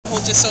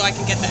hold just so I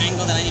can get the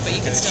angle that I need, but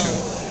you can still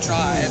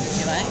drive if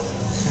you like.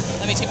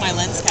 Let me take my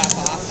lens cap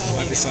off.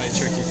 Might be slightly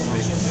tricky for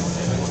me.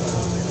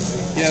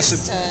 I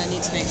just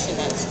need to make sure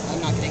that I'm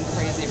not getting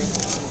crazy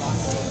reflections off.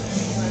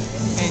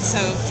 Okay,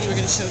 so you were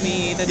going to show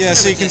me the... Yeah,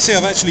 so you can see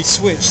I've actually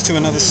switched to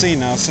another scene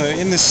now. So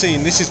in this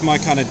scene, this is my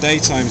kind of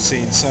daytime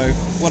scene. So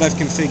what I've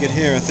configured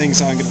here are things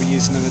that I'm going to be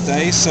using in the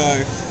day. So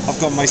I've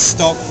got my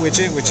stock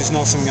widget, which is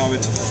not something I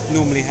would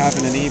normally have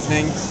in an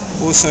evening.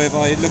 Also, if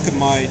I look at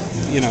my,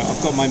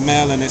 I've got my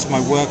mail and it's my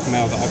work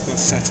mail that I've got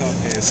set up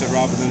here. So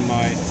rather than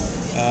my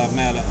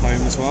mail at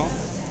home as well.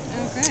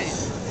 Okay.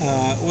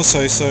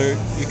 Also, so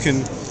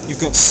you've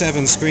got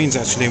 7 screens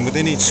actually, and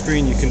within each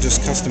screen you can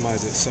just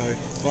customize it. So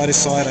if I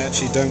decide I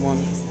actually don't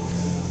want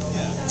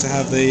to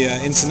have the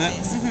internet,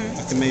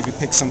 I can maybe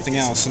pick something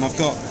else. And I've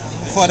got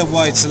quite a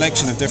wide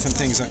selection of different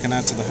things I can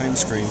add to the home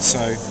screen.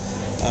 So,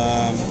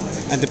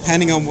 and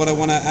depending on what I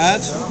want to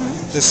add,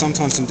 there's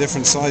sometimes some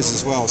different sizes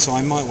as well. So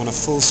I might want a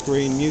full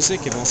screen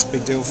music if that's a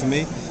big deal for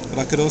me, but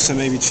I could also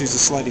maybe choose a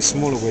slightly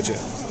smaller widget.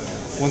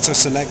 Once I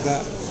select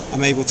that,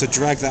 I'm able to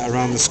drag that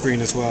around the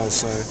screen as well.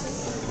 So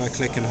if I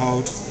click and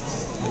hold,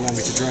 allow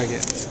me to drag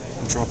it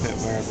and drop it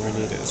wherever I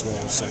need it as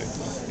well. So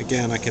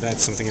again, I could add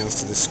something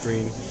else to the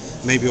screen.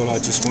 Maybe all I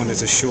just want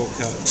is a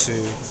shortcut to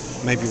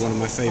maybe one of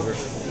my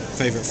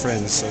favorite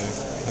friends. So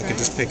I could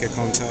just pick a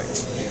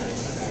contact,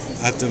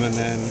 add them, and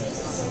then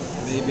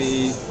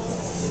maybe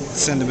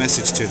send a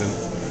message to them.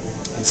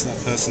 And so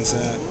that person's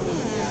there.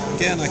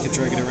 Again, I could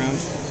drag it around.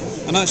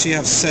 And I actually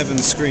have 7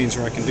 screens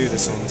where I can do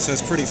this on, so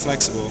it's pretty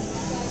flexible.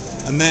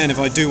 And then if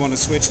I do want to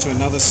switch to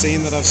another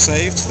scene that I've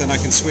saved, then I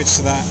can switch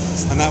to that,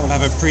 and that will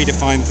have a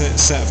predefined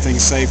set of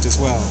things saved as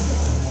well.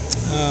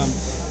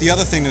 The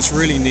other thing that's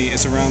really neat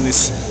is around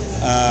this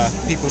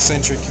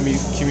people-centric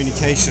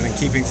communication and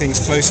keeping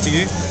things close to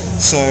you.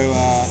 So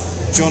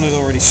John had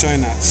already shown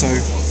that. So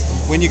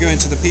when you go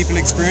into the people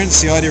experience,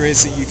 the idea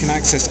is that you can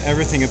access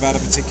everything about a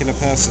particular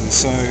person.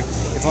 So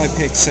if I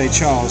pick, say,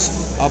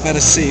 Charles, I'll better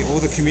see all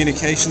the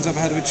communications I've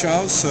had with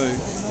Charles. So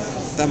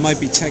that might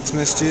be text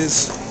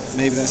messages,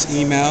 maybe that's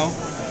email,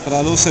 but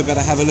I'll also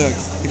better have a look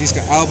if he's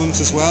got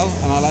albums as well,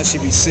 and I'll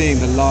actually be seeing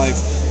the live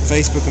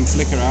Facebook and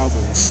Flickr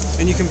albums.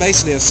 And you can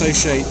basically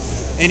associate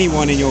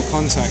anyone in your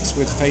contacts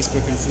with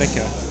Facebook and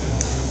Flickr.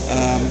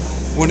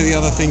 One of the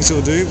other things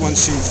it'll do,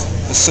 once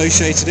you've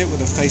associated it with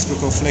a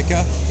Facebook or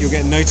Flickr, you'll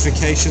get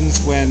notifications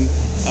when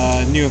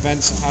new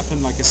events have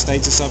happened, like a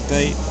status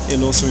update.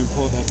 It'll also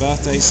import their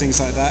birthdays, things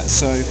like that.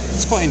 So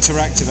it's quite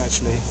interactive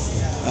actually.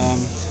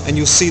 And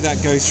you'll see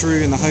that go through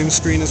in the home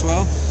screen as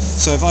well.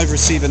 So if I've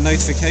received a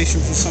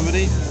notification from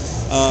somebody,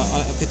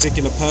 a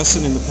particular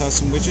person in the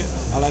person widget,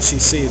 I'll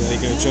actually see, there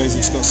you go,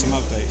 Josie's got some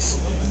updates.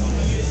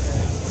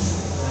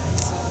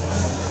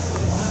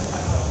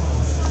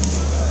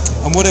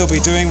 And what it'll be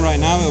doing right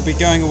now, it'll be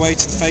going away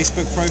to the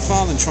Facebook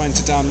profile and trying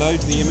to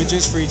download the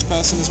images for each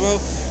person as well,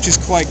 which is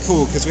quite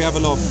cool because we have a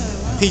lot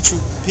of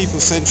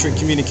people-centric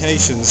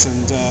communications,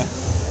 and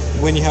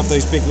when you have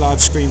those big large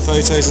screen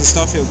photos and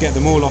stuff, it'll get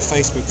them all off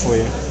Facebook for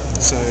you.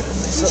 So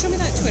can you show me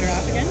that Twitter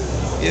app again?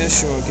 Yeah,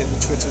 sure, I'll get the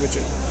Twitter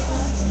widget.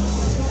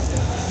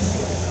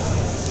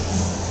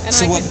 And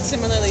so I could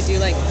similarly do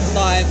like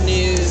live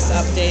news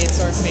updates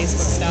or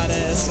Facebook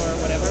status or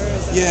whatever?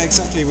 Yeah,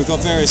 exactly. We've got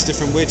various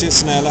different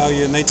widgets, and they allow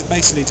you, and they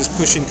basically just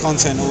push in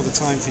content all the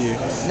time for you.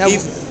 Now,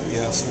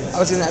 yeah, sorry. I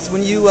was going to ask,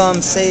 when you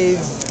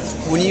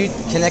when you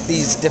connect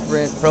these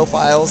different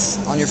profiles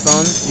on your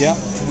phone, yeah,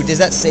 does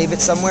that save it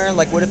somewhere?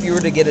 Like, what if you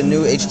were to get a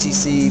new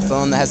HTC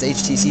phone that has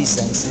HTC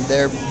Sense?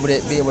 Would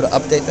it be able to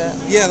update that?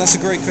 Yeah, that's a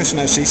great question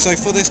actually. So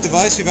for this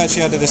device, we've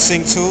actually added a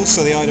sync tool.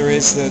 So the idea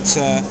is that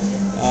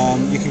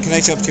you can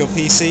connect it up to your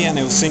PC and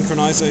it will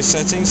synchronize those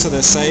settings so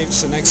they're saved.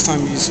 So next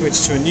time you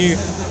switch to a new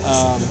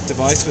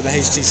device with a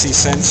HTC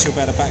Sense, you'll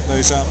better back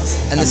those up.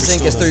 And the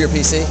sync is through your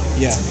PC?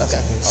 Yeah.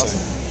 Okay, so,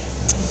 awesome.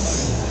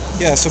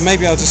 Yeah, so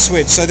maybe I'll just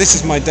switch. So this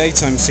is my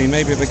daytime scene.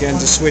 Maybe if again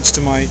just switch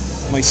to my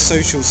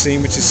social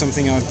scene, which is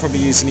something I'd probably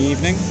use in the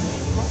evening.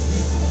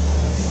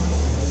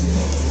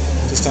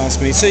 Just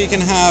ask me. So you can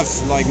have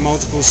like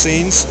multiple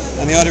scenes,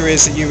 and the idea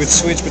is that you would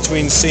switch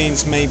between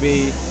scenes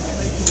maybe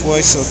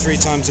twice or 3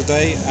 times a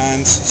day.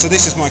 And so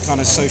this is my kind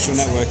of social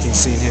networking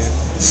scene here.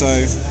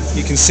 So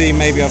you can see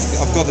maybe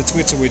I've got the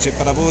Twitter widget,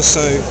 but I've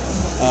also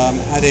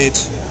added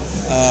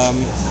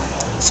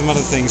some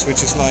other things,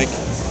 which is like,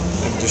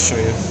 let me just show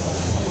you.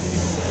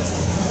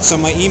 So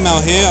my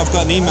email here, I've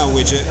got an email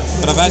widget,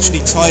 but I've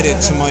actually tied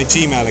it to my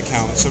Gmail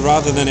account. So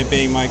rather than it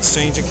being my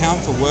Exchange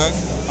account for work,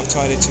 I've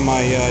tied it to my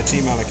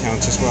Gmail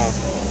account as well.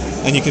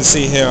 And you can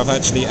see here I've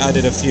actually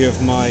added a few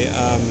of my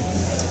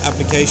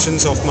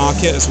applications off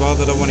market as well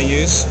that I want to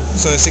use.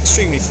 So it's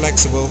extremely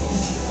flexible.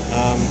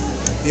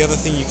 The other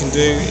thing you can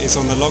do is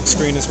on the lock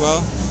screen as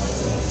well.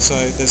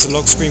 So there's the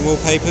lock screen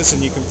wallpapers,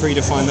 and you can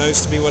predefine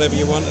those to be whatever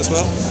you want as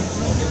well.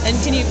 And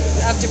can you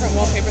have different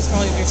wallpapers for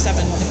all of your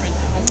 7 different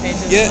home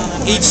pages? Yeah,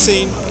 each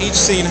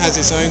scene has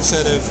its own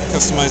set of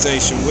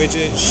customization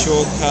widgets,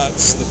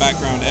 shortcuts, the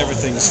background,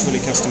 everything's fully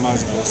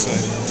customizable, so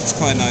it's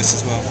quite nice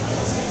as well.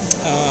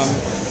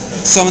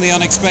 some of the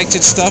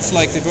unexpected stuff,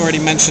 like they've already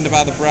mentioned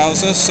about the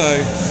browser. So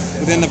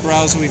within the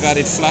browser we've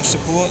added flash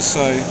support.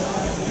 So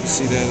you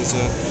see there's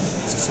a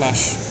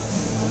flash.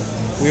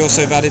 We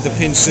also have added the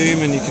pinch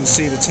zoom, and you can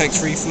see the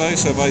text reflow.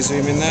 So if I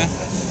zoom in there,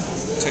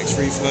 text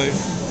reflow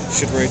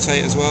should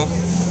rotate as well.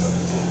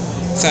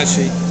 It's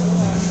actually,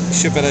 you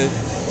should better,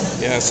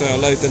 yeah, so I'll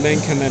load the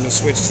link and then I'll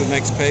switch to the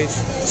next page.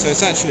 So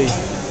it's actually,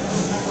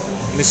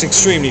 and it's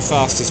extremely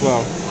fast as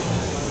well.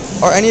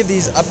 Are any of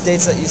these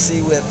updates that you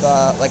see with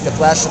like the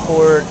flash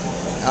support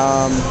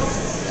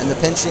and the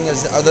pinching,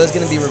 are those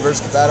going to be reverse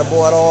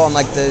compatible at all on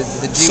like the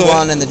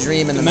G1 and the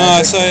Dream and the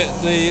Magic? No,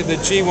 so the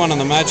G1 and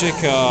the Magic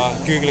are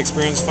Google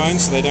Experience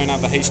phones, so they don't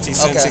have the HTC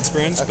Sense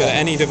experience, but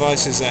any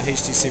devices that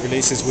HTC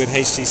releases with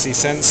HTC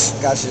Sense,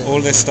 gotcha. all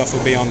this stuff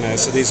will be on there.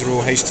 So these are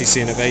all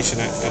HTC innovation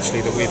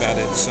actually that we've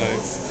added. So,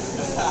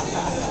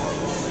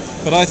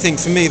 but I think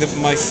for me,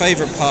 my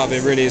favorite part of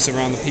it really is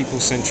around the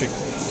people-centric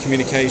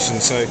communication.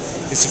 So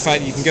it's the fact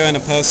that you can go in a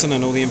person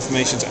and all the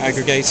information's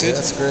aggregated. Yeah,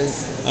 that's great.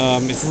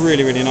 It's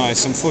really, really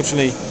nice.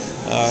 Unfortunately,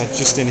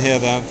 just in here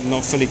they're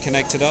not fully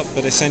connected up,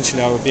 but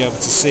essentially I would be able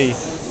to see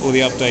all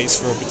the updates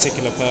for a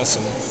particular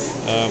person,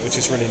 which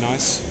is really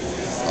nice.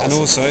 Awesome. And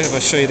also, if I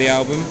show you the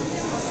album,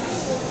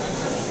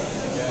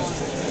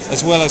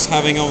 as well as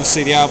having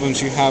obviously the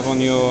albums you have on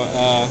your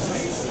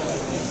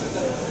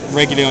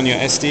regularly on your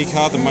SD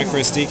card, the micro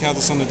SD card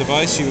that's on the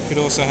device, you could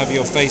also have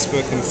your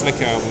Facebook and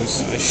Flickr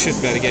albums. I should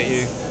better get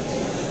you.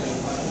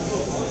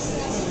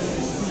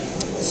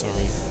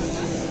 Sorry.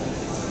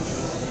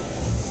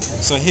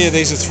 So here,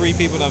 these are 3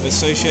 people that I've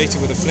associated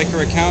with a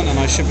Flickr account, and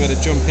I should be able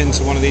to jump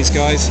into one of these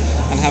guys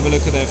and have a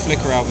look at their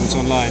Flickr albums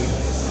online.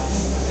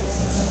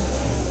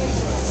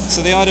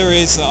 So the idea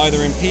is that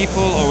either in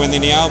people or when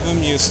in the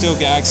album, you still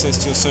get access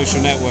to your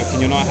social network, and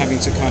you're not having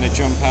to kind of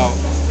jump out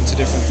into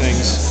different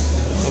things.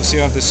 Obviously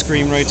you have the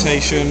screen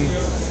rotation,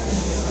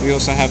 we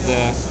also have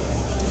the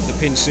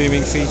pinch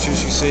zooming features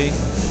you see,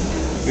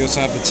 we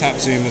also have the tap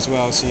zoom as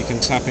well, so you can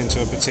tap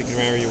into a particular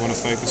area you want to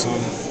focus on.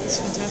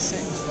 It's fantastic.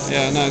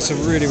 Yeah, no, it's a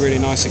really, really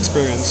nice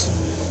experience,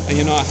 and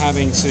you're not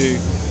having to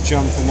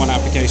jump from one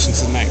application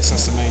to the next.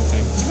 That's the main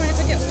thing. Do you mind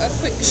if I get a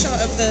quick shot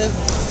of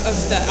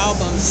the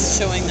albums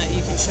showing that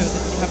you can show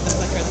that you have the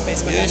Flickr, the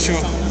Facebook, yeah, and sure.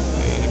 your phone?